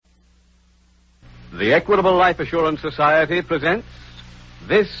The Equitable Life Assurance Society presents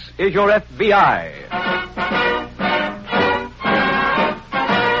This Is Your FBI.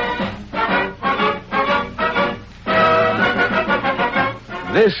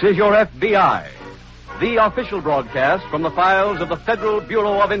 This is Your FBI, the official broadcast from the files of the Federal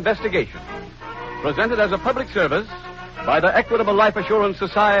Bureau of Investigation. Presented as a public service by the Equitable Life Assurance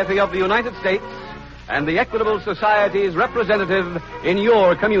Society of the United States and the Equitable Society's representative in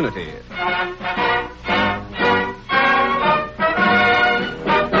your community.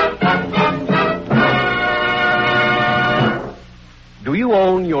 Do you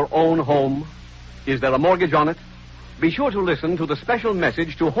own your own home? Is there a mortgage on it? Be sure to listen to the special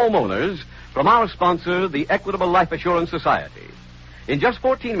message to homeowners from our sponsor, the Equitable Life Assurance Society. In just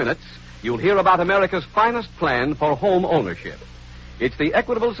 14 minutes, you'll hear about America's finest plan for home ownership. It's the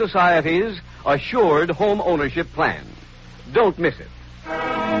Equitable Society's Assured Home Ownership Plan. Don't miss it.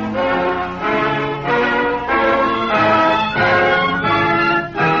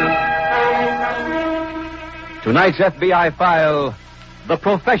 Tonight's FBI file, The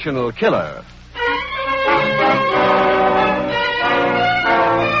Professional Killer.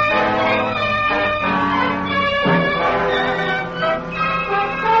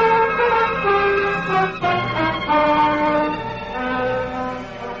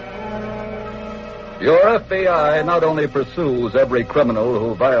 Your FBI not only pursues every criminal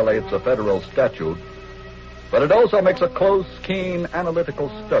who violates a federal statute, but it also makes a close, keen, analytical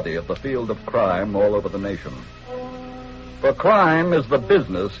study of the field of crime all over the nation. For crime is the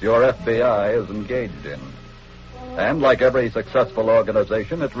business your FBI is engaged in. And like every successful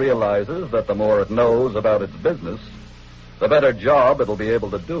organization, it realizes that the more it knows about its business, the better job it'll be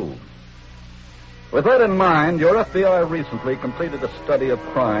able to do. With that in mind, your FBI recently completed a study of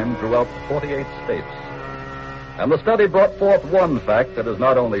crime throughout 48 states. And the study brought forth one fact that is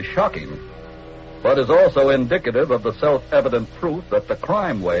not only shocking, but is also indicative of the self-evident truth that the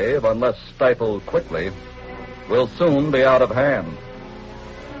crime wave, unless stifled quickly, will soon be out of hand.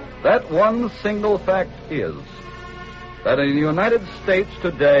 That one single fact is that in the United States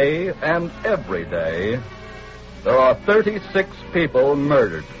today and every day, there are 36 people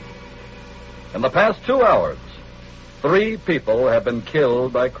murdered. In the past 2 hours, 3 people have been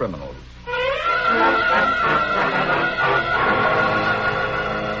killed by criminals.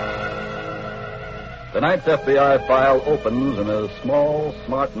 Tonight's FBI file opens in a small,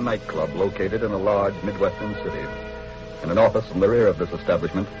 smart nightclub located in a large Midwestern city. In an office in the rear of this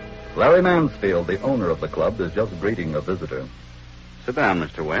establishment, Larry Mansfield, the owner of the club, is just greeting a visitor. Sit down,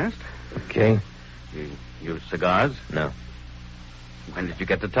 Mr. West. Okay. You use cigars? No. When did you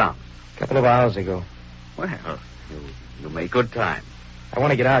get to town? A couple of hours ago. Well, you make good time. I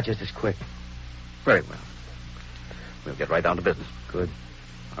want to get out just as quick. Very well. We'll get right down to business. Good.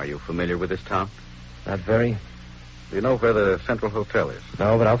 Are you familiar with this town? Not very. Do you know where the Central Hotel is?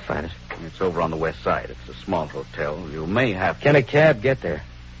 No, but I'll find it. It's over on the west side. It's a small hotel. You may have to... Can a cab get there?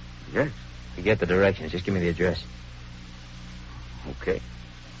 Yes. You get the directions. Just give me the address. Okay.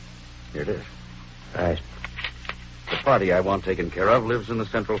 Here it is. All right. The party I want taken care of lives in the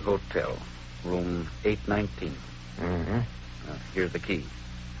Central Hotel, room 819. Mm-hmm. Here's the key.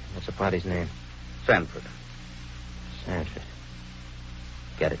 What's the party's name? Sanford. Sanford.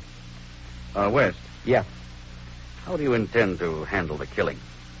 Get it. West. Yeah. How do you intend to handle the killing?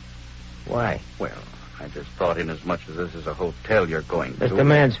 Why? Well, I just thought inasmuch as this is a hotel you're going to... Mr.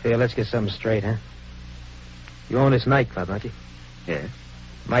 Mansfield, let's get something straight, huh? You own this nightclub, don't you? Yes.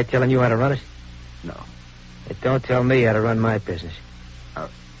 Am I telling you how to run it? No. Hey, don't tell me how to run my business.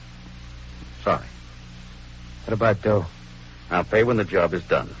 Sorry. What about dough? I'll pay when the job is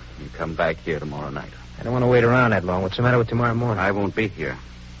done. You come back here tomorrow night. I don't want to wait around that long. What's the matter with tomorrow morning? I won't be here.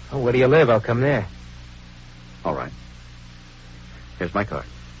 Oh, where do you live? I'll come there. All right. Here's my card.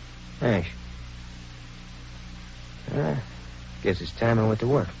 Thanks. Guess it's time I went to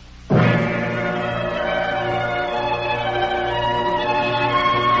work.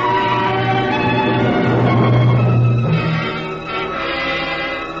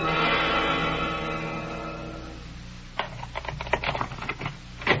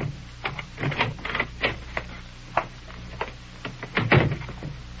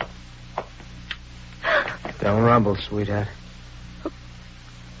 Don't rumble, sweetheart.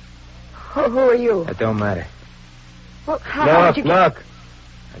 Who are you? That don't matter. Well, how did you get... Look.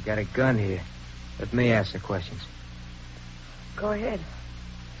 I got a gun here. Let me ask the questions. Go ahead.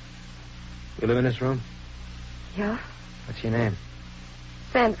 You live in this room? Yeah? What's your name?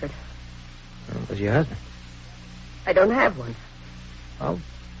 Sanford. Well, where's your husband? I don't have one. Oh,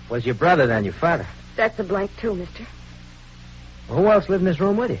 where's your brother then, your father? That's a blank, too, mister. Well, who else lived in this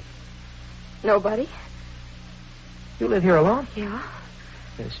room with you? Nobody? You live here alone? Yeah.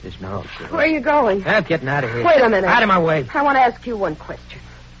 This is no good. Where are you going? I'm getting out of here. Wait a minute. Out of my way. I want to ask you one question.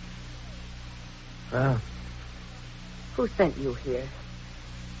 Well, Who sent you here?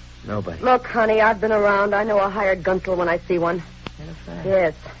 nobody. Look, honey, I've been around. I know a hired gunsel when I see one.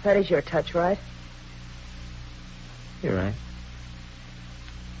 Yes, that is your touch, right? You're right.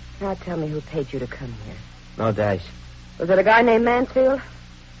 Now tell me who paid you to come here. No dice. Was it a guy named Mansfield?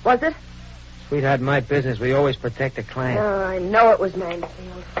 Was it? Sweetheart, my business. We always protect the client. Oh, I know it was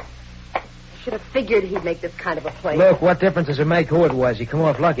Mansfield. I should have figured he'd make this kind of a play. Look, what difference does it make who it was? You come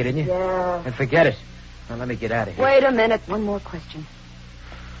off lucky, didn't you? Yeah. And forget it. Now, let me get out of here. Wait a minute. One more question.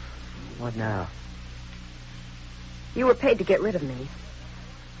 What now? You were paid to get rid of me.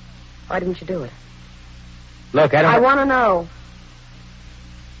 Why didn't you do it? Look, I want to know.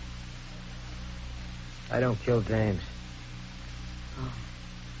 I don't kill dames. Oh.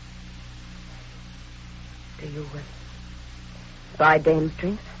 Do you buy dames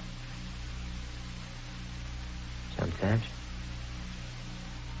drinks? Sometimes.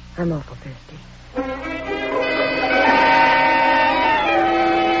 I'm awful thirsty.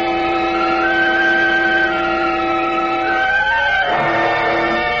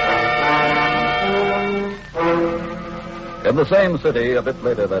 In the same city, a bit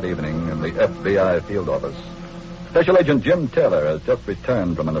later that evening, in the FBI field office, Special Agent Jim Taylor has just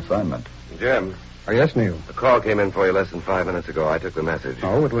returned from an assignment. Jim, Oh, yes, Neil. a call came in for you less than 5 minutes ago. I took the message.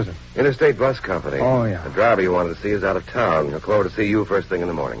 Oh, what was it? Interstate Bus Company. Oh, yeah. The driver you wanted to see is out of town. He'll call over to see you first thing in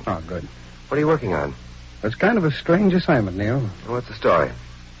the morning. Oh, good. What are you working on? It's kind of a strange assignment, Neil. What's the story?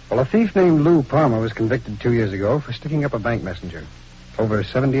 Well, a thief named Lou Palmer was convicted 2 years ago for sticking up a bank messenger. Over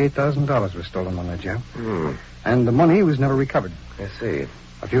 $78,000 was stolen on that job. And the money was never recovered. I see.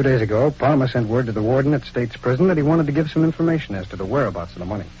 A few days ago, Palmer sent word to the warden at State's Prison that he wanted to give some information as to the whereabouts of the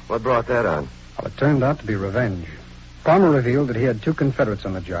money. What brought that on? Well, it turned out to be revenge. Palmer revealed that he had two Confederates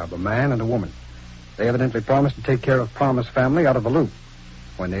on the job, a man and a woman. They evidently promised to take care of Palmer's family out of the loop.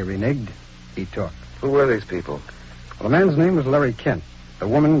 When they reneged, he took. Who were these people? Well, the man's name was Larry Kent. The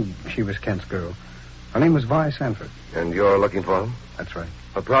woman, she was Kent's girl. Her name was Vi Sanford. And you're looking for them? That's right.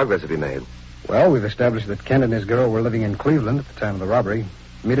 What progress have you made? Well, we've established that Kent and his girl were living in Cleveland at the time of the robbery.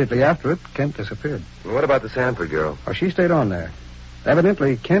 Immediately after it, Kent disappeared. And what about the Sanford girl? Oh, she stayed on there.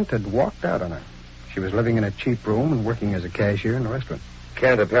 Evidently, Kent had walked out on her. She was living in a cheap room and working as a cashier in a restaurant.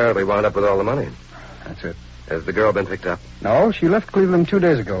 Kent apparently wound up with all the money. That's it. Has the girl been picked up? No, she left Cleveland 2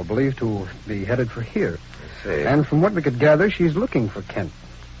 days ago, believed to be headed for here. I see. And from what we could gather, she's looking for Kent.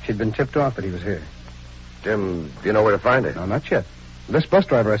 She'd been tipped off that he was here. Jim, do you know where to find her? No, not yet. This bus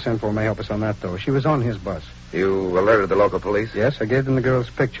driver I sent for may help us on that, though. She was on his bus. You alerted the local police? Yes, I gave them the girl's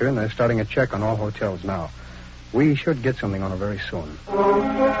picture, and they're starting a check on all hotels now. We should get something on her very soon.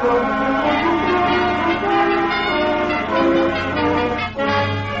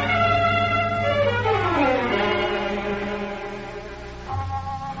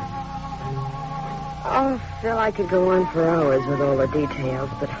 Oh, Phil, I could go on for hours with all the details,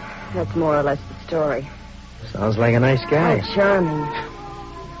 but that's more or less the story. Sounds like a nice guy. Oh, charming.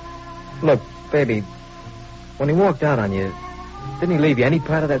 Look, baby, when he walked out on you, didn't he leave you any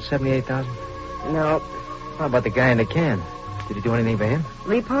part of that $78,000? No. How about the guy in the can? Did he do anything for him?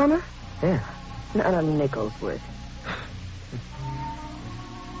 Lee Palmer? Yeah. Not a nickel's worth.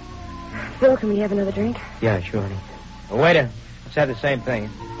 Phil, can we have another drink? Yeah, sure, honey. Waiter, let's have the same thing.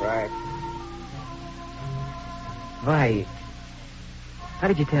 Right. Vi, how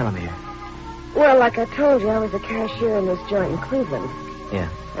did you tail him here? Well, like I told you, I was a cashier in this joint in Cleveland. Yeah.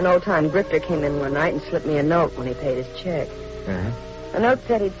 An old-time grifter came in one night and slipped me a note when he paid his check. Uh-huh. The note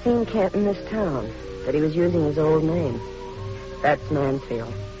said he'd seen Kent in this town, that he was using his old name. That's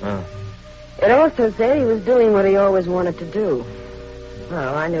Mansfield. Oh. It also said he was doing what he always wanted to do.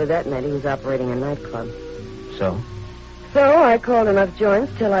 Well, I knew that meant he was operating a nightclub. So? So I called enough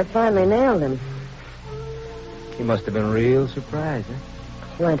joints till I finally nailed him. He must have been real surprised, huh?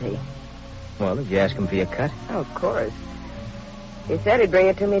 Plenty. Well, did you ask him for your cut? Oh, of course. He said he'd bring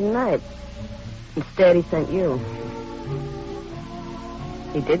it to me tonight. Instead, he sent you.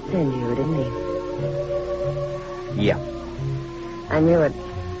 He did send you, didn't he? Yeah. I knew it.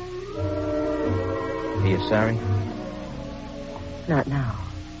 Are you sorry? Not now.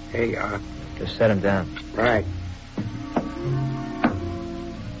 Hey, Just set him down. right.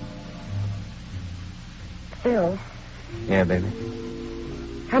 Phil, Yeah, baby.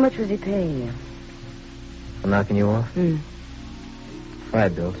 how much was he paying you? For knocking you off?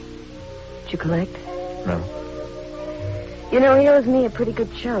 5 bills. Did you collect? No. You know, he owes me a pretty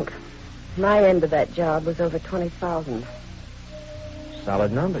good chunk. My end of that job was over $20,000.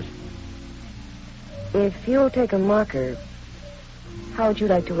 Solid numbers. If you'll take a marker, how would you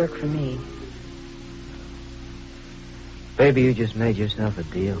like to work for me? Baby, you just made yourself a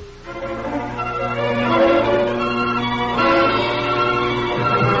deal.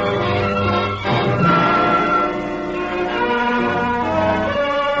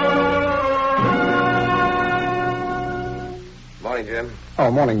 Morning, Jim.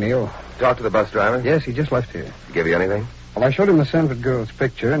 Oh, morning, Neil. Talk to the bus driver? Yes, he just left here. Give you anything? Well, I showed him the Sanford girl's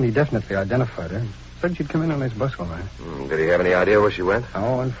picture, and he definitely identified her. Said she'd come in on his bus all right. Did he have any idea where she went?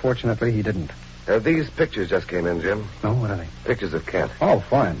 Oh, unfortunately, he didn't. These pictures just came in, Jim. No, what are they? Pictures of Kent. Oh,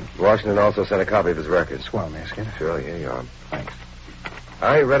 fine. Washington also sent a copy of his records. Swell, Mister. Sure, here you are. Thanks.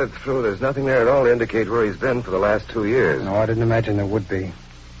 I read it through. There's nothing there at all to indicate where he's been for the last 2 years. No, I didn't imagine there would be.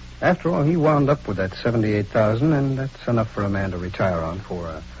 After all, he wound up with that $78,000, and that's enough for a man to retire on for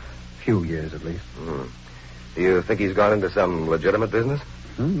a few years at least. Do you think he's gone into some legitimate business?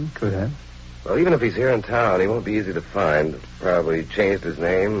 Could have. Well, even if he's here in town, he won't be easy to find. Probably changed his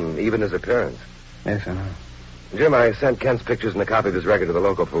name, even his appearance. Yes, I know. Jim, I sent Kent's pictures and a copy of his record to the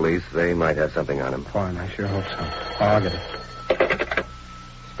local police. They might have something on him. Fine, I sure hope so. Oh, I'll get it.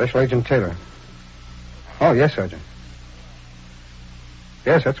 Special Agent Taylor. Oh, yes, Sergeant.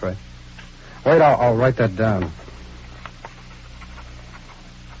 Yes, that's right. Wait, I'll write that down.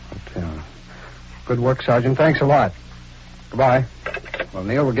 Hotel. Good work, Sergeant. Thanks a lot. Goodbye. Well,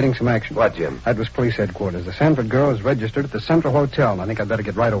 Neil, we're getting some action. What, Jim? That was police headquarters. The Sanford girl is registered at the Central Hotel, and I think I'd better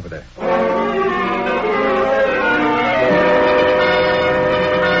get right over there.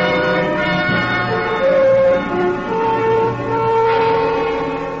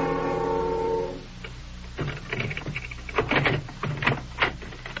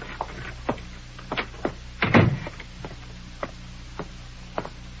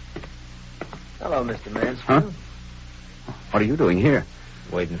 Hello, Mr. Mansfield. Huh? What are you doing here?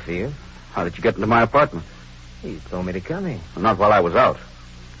 Waiting for you. How did you get into my apartment? You told me to come here. Not while I was out.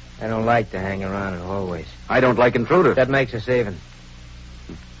 I don't like to hang around in hallways. I don't like intruders. That makes us even.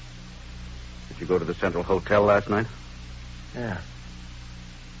 Did you go to the Central Hotel last night? Yeah.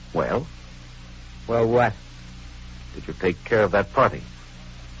 Well, Well, what? did you take care of that party?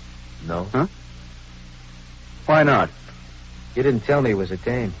 No. Huh? Why not? You didn't tell me it was a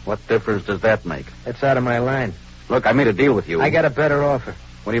dame. What difference does that make? That's out of my line. Look, I made a deal with you. I got a better offer.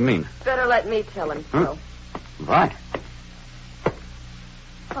 What do you mean? Better let me tell him Huh? so. Why?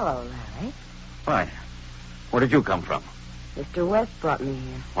 Hello, Larry. Why? Where did you come from? Mr. West brought me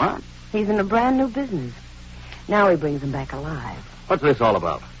here. What? He's in a brand new business. Now he brings him back alive. What's this all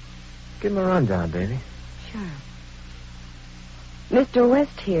about? Give him a rundown, baby. Sure. Mr.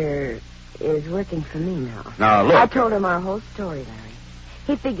 West here is working for me now. Now, look. I told him our whole story, Larry.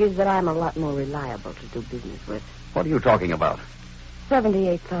 He figures that I'm a lot more reliable to do business with. What are you talking about?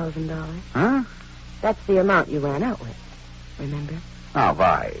 $78,000. Huh? That's the amount you ran out with. Remember? Now,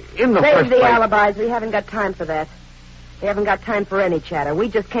 Vi, in the Save first the place... alibis. We haven't got time for that. We haven't got time for any chatter. We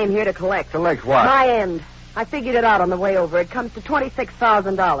just came here to collect. Collect what? My end. I figured it out on the way over. It comes to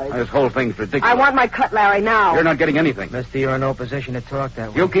 $26,000. This whole thing's ridiculous. I want my cut, Larry, now. You're not getting anything. Mister, you're in no position to talk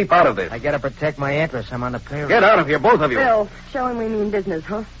that way. You keep out of this. I gotta protect my interests. I'm on the payroll. Get out of here, both of you. Bill, show him we mean business,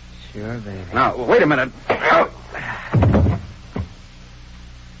 huh? Sure, baby. Now, wait a minute. A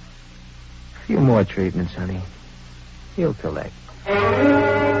few more treatments, honey. You'll collect.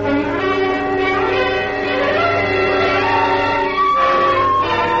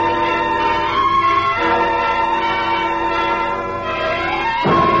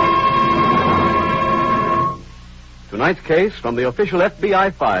 Tonight's case from the official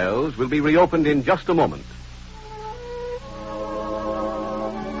FBI files will be reopened in just a moment.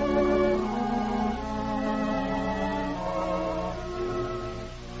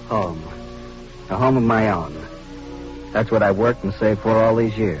 Home. A home of my own. That's what I worked and saved for all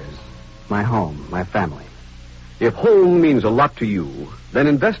these years. My home, my family. If home means a lot to you, then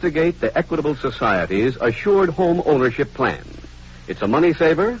investigate the Equitable Society's Assured Home Ownership Plan. It's a money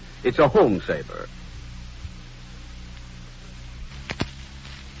saver, it's a home saver.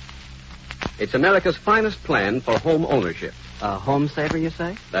 It's America's finest plan for home ownership. A home saver, you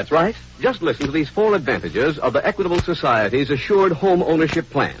say? That's right. Just listen to these 4 advantages of the Equitable Society's Assured Home Ownership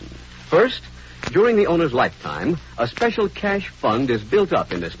Plan. First, during the owner's lifetime, a special cash fund is built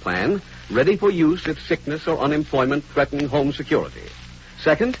up in this plan, ready for use if sickness or unemployment threaten home security.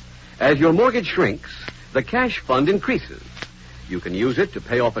 Second, as your mortgage shrinks, the cash fund increases. You can use it to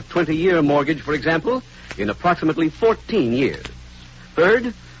pay off a 20-year mortgage, for example, in approximately 14 years.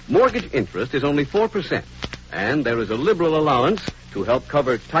 Third, mortgage interest is only 4%, and there is a liberal allowance to help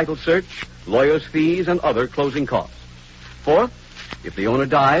cover title search, lawyer's fees, and other closing costs. Fourth, if the owner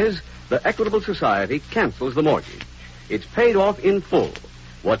dies, the Equitable Society cancels the mortgage. It's paid off in full.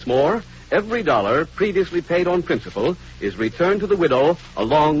 What's more, every dollar previously paid on principal is returned to the widow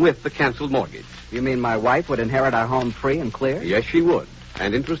along with the canceled mortgage. You mean my wife would inherit our home free and clear? Yes, she would.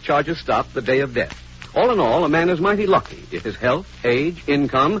 And interest charges stop the day of death. All in all, a man is mighty lucky if his health, age,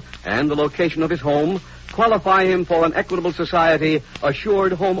 income, and the location of his home qualify him for an Equitable Society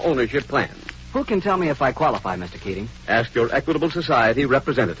assured home ownership plan. Who can tell me if I qualify, Mr. Keating? Ask your Equitable Society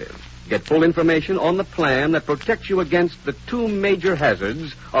representative. Get full information on the plan that protects you against the two major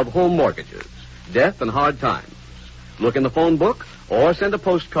hazards of home mortgages, death and hard times. Look in the phone book or send a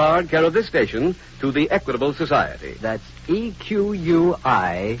postcard care of this station to the Equitable Society. That's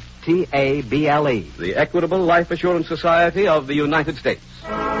EQUITABLE. The Equitable Life Assurance Society of the United States.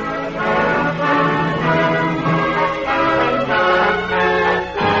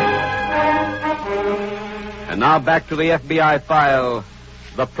 And now back to the FBI file,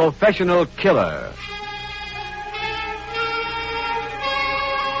 The Professional Killer.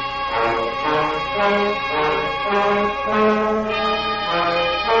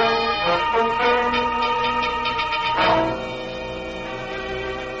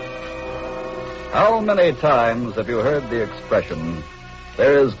 How many times have you heard the expression,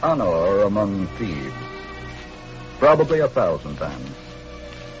 there is honor among thieves? Probably 1,000 times.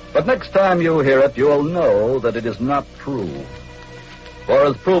 But next time you hear it, you'll know that it is not true. For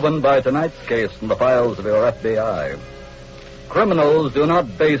as proven by tonight's case in the files of your FBI, criminals do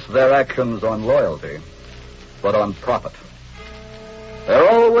not base their actions on loyalty, but on profit. They're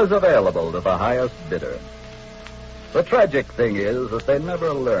always available to the highest bidder. The tragic thing is that they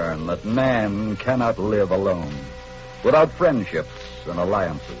never learn that man cannot live alone, without friendships and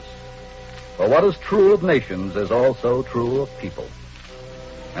alliances. For what is true of nations is also true of people.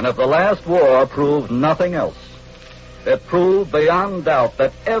 And if the last war proved nothing else, it proved beyond doubt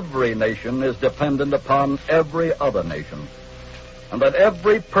that every nation is dependent upon every other nation, and that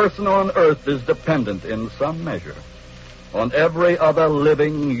every person on earth is dependent in some measure on every other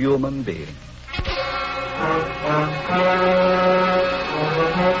living human being.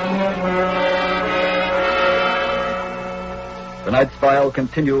 Tonight's file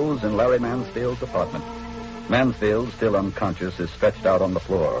continues in Larry Mansfield's apartment. Mansfield, still unconscious, is stretched out on the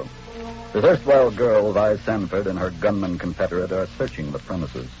floor. His erstwhile girl, Vi Sanford, and her gunman confederate are searching the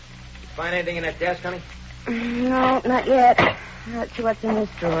premises. Find anything in that desk, honey? No, not yet. Let's see what's in this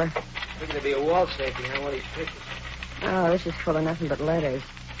drawer. Looking to be a wall safety, huh? One of these pictures. Oh, this is full of nothing but letters.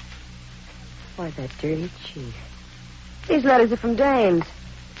 Why, that dirty chief. These letters are from Dames.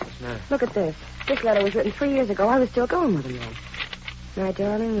 What's the matter? Look at this. This letter was written 3 years ago. I was still going with him then. My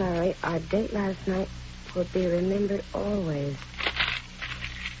darling Larry, our date last night will be remembered always.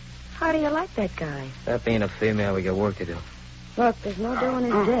 How do you like that guy? That being a female, we got work to do. Look, there's no door on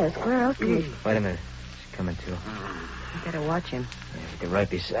his desk. Where else can he... Wait a minute. She's coming to. You better watch him. Yeah, we'll get right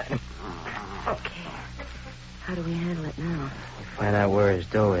beside him. Okay. How do we handle it now? We'll find out where his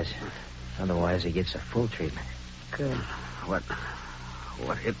dough is. Otherwise, he gets a full treatment. Good. What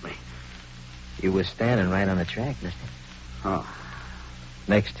hit me? You was standing right on the track, mister. Oh.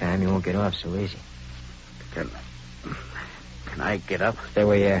 Next time, you won't get off so easy. Can I get up? Stay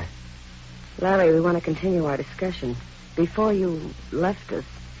where you are. Larry, we want to continue our discussion. Before you left us,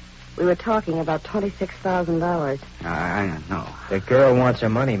 we were talking about $26,000. I know. The girl wants her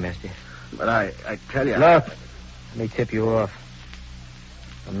money, mister. But I tell you... Look, let me tip you off.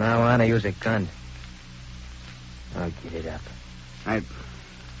 From now on, I use a gun. I'll get it up. I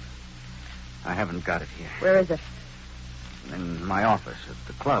haven't got it here. Where is it? In my office at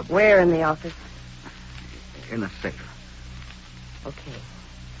the club. Where in the office? In a safe. Okay.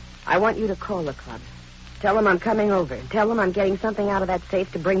 I want you to call the club. Tell them I'm coming over. Tell them I'm getting something out of that safe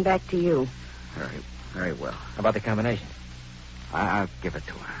to bring back to you. Very well. How about the combination? I'll give it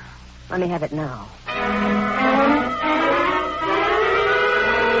to her. Let me have it now.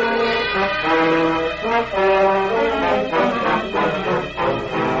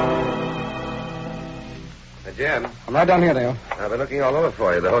 Jim, I'm right down here, Dale. I've been looking all over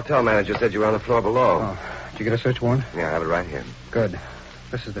for you. The hotel manager said you were on the floor below. Oh, did you get a search warrant? Yeah, I have it right here. Good.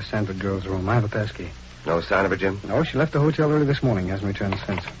 This is the Sanford girl's room. I have a pass key. No sign of her, Jim? No, she left the hotel early this morning. Hasn't returned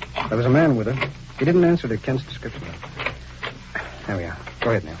since. There was a man with her. He didn't answer to Kent's description. There we are. Go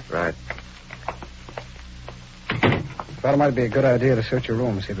ahead, Neil. Right. Thought it might be a good idea to search your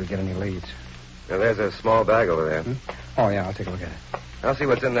room and see if we get any leads. Now, there's a small bag over there. Oh, yeah, I'll take a look at it. I'll see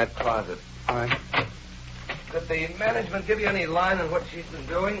what's in that closet. All right. Did the management give you any line on what she's been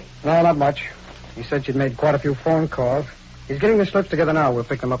doing? No, not much. He said she'd made quite a few phone calls. He's getting the slips together now. We'll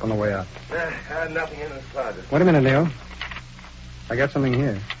pick them up on the way out. Nothing in this closet. Wait a minute, Neil. I got something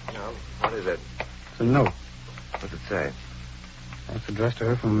here. No. What is it? It's a note. What's it say? It's addressed to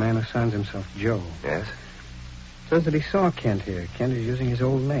her from a man who signs himself Joe. Yes? Says that he saw Kent here. Kent is using his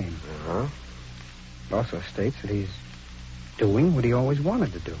old name. Uh-huh. It also states that he's doing what he always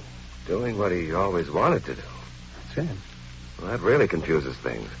wanted to do. Doing what he always wanted to do. That's it. Well, that really confuses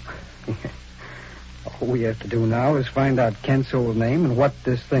things. All we have to do now is find out Kent's old name and what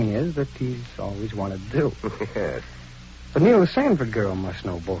this thing is that he's always wanted to do. Yes. But Neil, the Sanford girl must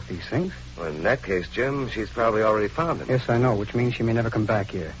know both these things. Well, in that case, Jim, she's probably already found him. Yes, I know, which means she may never come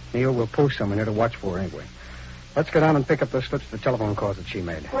back here. Neil will post someone here to watch for her anyway. Let's go down and pick up those slips of the telephone calls that she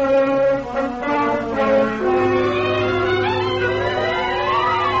made.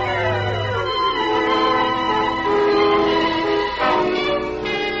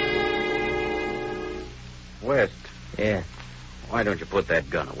 West, Yeah, why don't you put that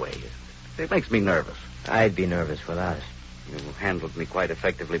gun away? It makes me nervous. I'd be nervous without it. You handled me quite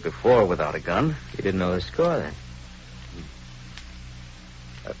effectively before without a gun. You didn't know the score then.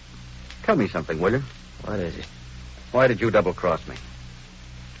 Tell me something, will you? What is it? Why did you double-cross me?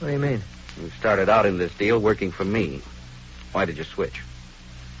 What do you mean? You started out in this deal working for me. Why did you switch?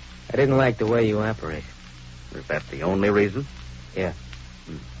 I didn't like the way you operate. Is that the only reason? Yeah.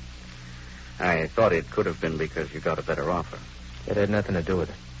 I thought it could have been because you got a better offer. It had nothing to do with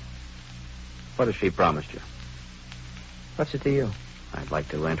it. What has she promised you? What's it to you? I'd like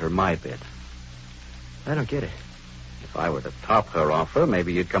to enter my bid. I don't get it. If I were to top her offer,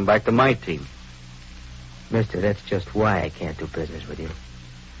 maybe you'd come back to my team. Mister, that's just why I can't do business with you.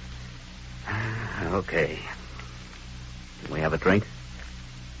 Okay. Can we have a drink?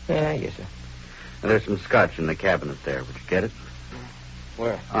 Yeah, I guess so. There's some scotch in the cabinet there. Would you get it?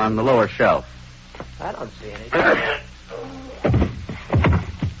 Where? On the lower shelf. I don't see any.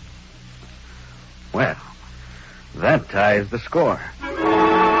 Well, that ties the score.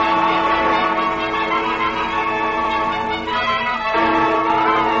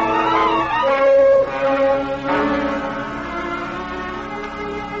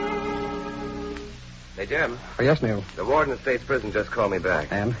 Hey, Jim. Oh, yes, Neil. The warden of State's Prison just called me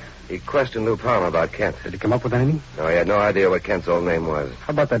back. And? He questioned Lou Palmer about Kent. Did he come up with anything? No, he had no idea what Kent's old name was.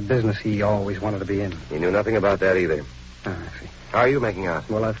 How about that business he always wanted to be in? He knew nothing about that either. Oh, I see. How are you making out?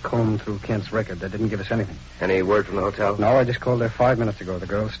 Well, I've combed through Kent's record. That didn't give us anything. Any word from the hotel? No, I just called there 5 minutes ago. The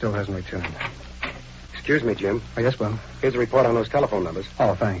girl still hasn't returned. Excuse me, Jim. Oh, yes, Bob. Here's a report on those telephone numbers.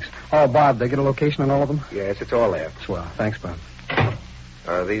 Oh, thanks. Oh, Bob, they get a location on all of them? Yes, it's all there. Swell. Thanks, Bob.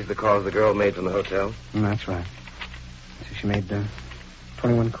 Are these the calls the girl made from the hotel? That's right. See, she made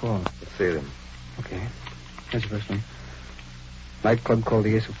 21 calls. Let's see them. Okay. Here's the first one. Nightclub called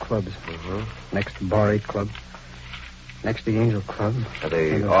the Ace of Clubs. Mm-hmm. Next, the Bar 8 Club. Next, the Angel Club. Are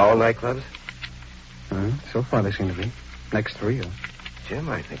they all nightclubs? So far, they seem to be. Next 3 are. Jim,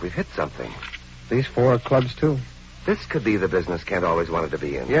 I think we've hit something. These 4 are clubs, too. This could be the business Kent always wanted to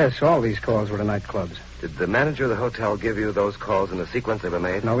be in. Yes, all these calls were to nightclubs. Did the manager of the hotel give you those calls in the sequence they were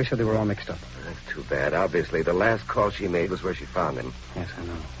made? No, he said they were all mixed up. That's too bad. Obviously, the last call she made was where she found him. Yes, I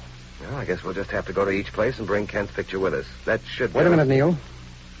know. Well, I guess we'll just have to go to each place and bring Kent's picture with us. That should Wait a minute, Neil.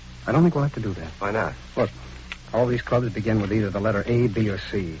 I don't think we'll have to do that. Why not? Look, all these clubs begin with either the letter A, B, or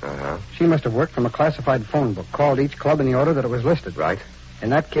C. Uh-huh. She must have worked from a classified phone book, called each club in the order that it was listed. Right. In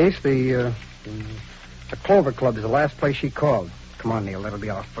that case, the Clover Club is the last place she called. Come on, Neil. That'll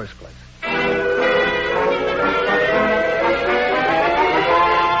be our first place.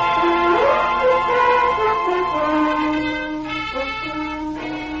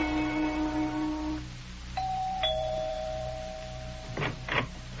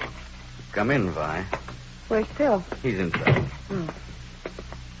 Come in, Vi. Where's Phil? He's inside. Oh.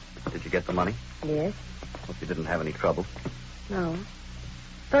 Did you get the money? Yes? Hope you didn't have any trouble. No.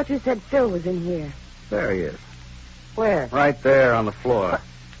 Thought you said Phil was in here. There he is. Where? Right there on the floor.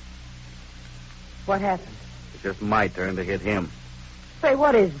 What happened? It's just my turn to hit him. Say,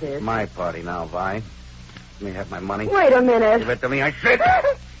 what is this? My party now, Vi. Let me have my money. Wait a minute. Give it to me, I said.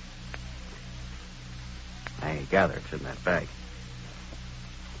 I gather it's in that bag.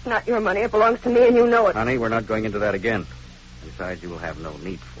 Not your money. It belongs to me, and you know it. Honey, we're not going into that again. Besides, you will have no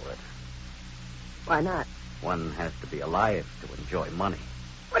need for it. Why not? One has to be alive to enjoy money.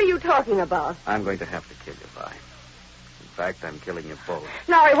 What are you talking about? I'm going to have to kill you, Vi. In fact, I'm killing you both.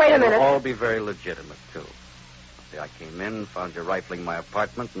 Larry, wait a minute. It'll all be very legitimate, too. See, I came in, found you rifling my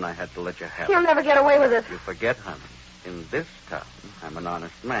apartment, and I had to let you have it. You'll never get away with it. You forget, honey. In this town, I'm an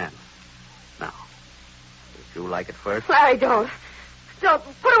honest man. Now, would you like it first? Larry, don't. Don't.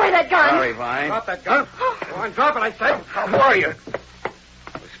 Put away that gun. Sorry, Vi. Drop that gun. Go on, drop it, I said. Who are you?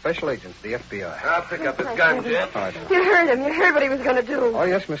 I was special agents, the FBI. I'll pick up his gun, Jim. All right, now. You heard him. You heard what he was going to do. Oh,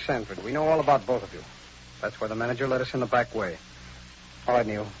 yes, Miss Sanford. We know all about both of you. That's why the manager led us in the back way. All right,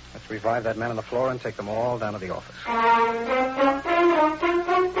 Neil. Let's revive that man on the floor and take them all down to the office.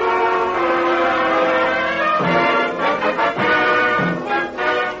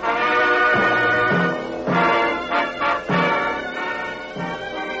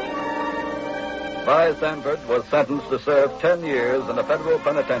 Vi Sanford was sentenced to serve 10 years in a federal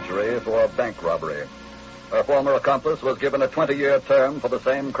penitentiary for bank robbery. Her former accomplice was given a 20-year term for the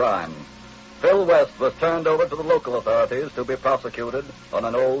same crime. Phil West was turned over to the local authorities to be prosecuted on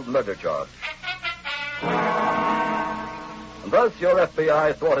an old murder charge. And thus your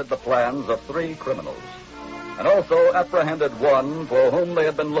FBI thwarted the plans of 3 criminals, and also apprehended one for whom they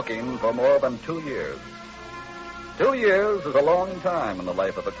had been looking for more than 2 years. 2 years is a long time in the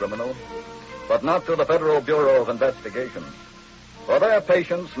life of a criminal, but not to the Federal Bureau of Investigation, for their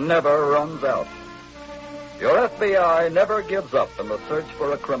patience never runs out. Your FBI never gives up in the search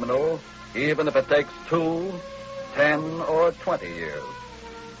for a criminal, even if it takes 2, 10, or 20 years.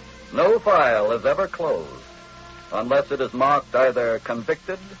 No file is ever closed unless it is marked either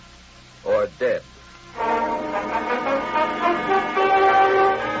convicted or dead.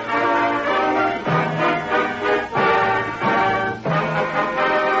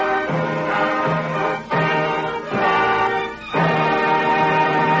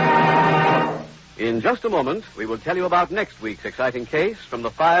 In just a moment, we will tell you about next week's exciting case from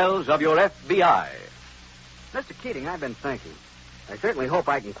the files of your FBI. Mr. Keating, I've been thinking. I certainly hope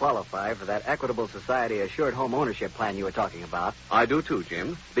I can qualify for that Equitable Society Assured Home Ownership Plan you were talking about. I do too,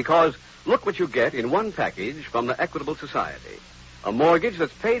 Jim, because look what you get in one package from the Equitable Society. A mortgage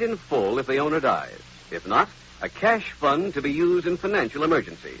that's paid in full if the owner dies. If not, a cash fund to be used in financial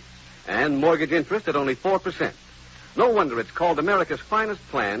emergencies. And mortgage interest at only 4%. No wonder it's called America's finest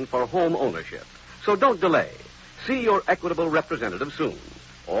plan for home ownership. So don't delay. See your Equitable representative soon.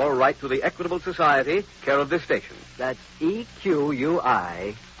 Or write to the Equitable Society, care of this station. That's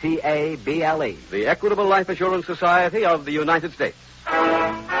EQUITABLE. The Equitable Life Assurance Society of the United States.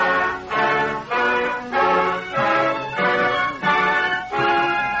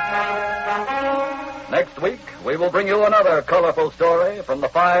 Next week, we will bring you another colorful story from the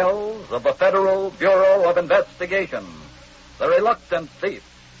files of the Federal Bureau of Investigation. The Reluctant Thief.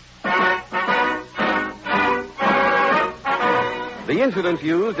 The incidents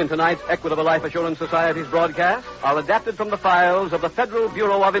used in tonight's Equitable Life Assurance Society's broadcast are adapted from the files of the Federal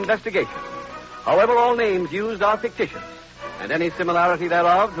Bureau of Investigation. However, all names used are fictitious, and any similarity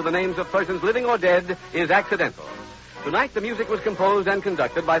thereof to the names of persons living or dead is accidental. Tonight, the music was composed and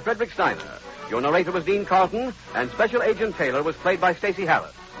conducted by Frederick Steiner. Your narrator was Dean Carlton, and Special Agent Taylor was played by Stacey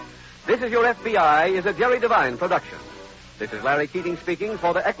Harris. This Is Your FBI is a Jerry Devine production. This is Larry Keating speaking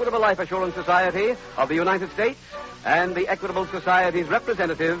for the Equitable Life Assurance Society of the United States and the Equitable Society's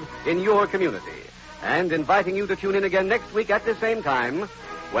representative in your community, and inviting you to tune in again next week at the same time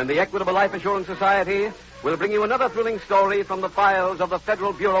when the Equitable Life Assurance Society will bring you another thrilling story from the files of the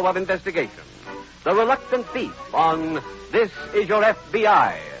Federal Bureau of Investigation. The Reluctant Thief on This Is Your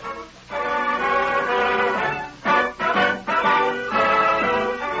FBI.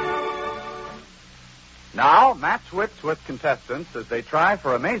 Now, match wits with contestants as they try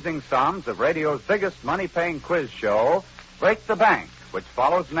for amazing sums of radio's biggest money-paying quiz show, Break the Bank, which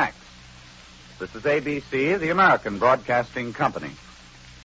follows next. This is ABC, the American Broadcasting Company.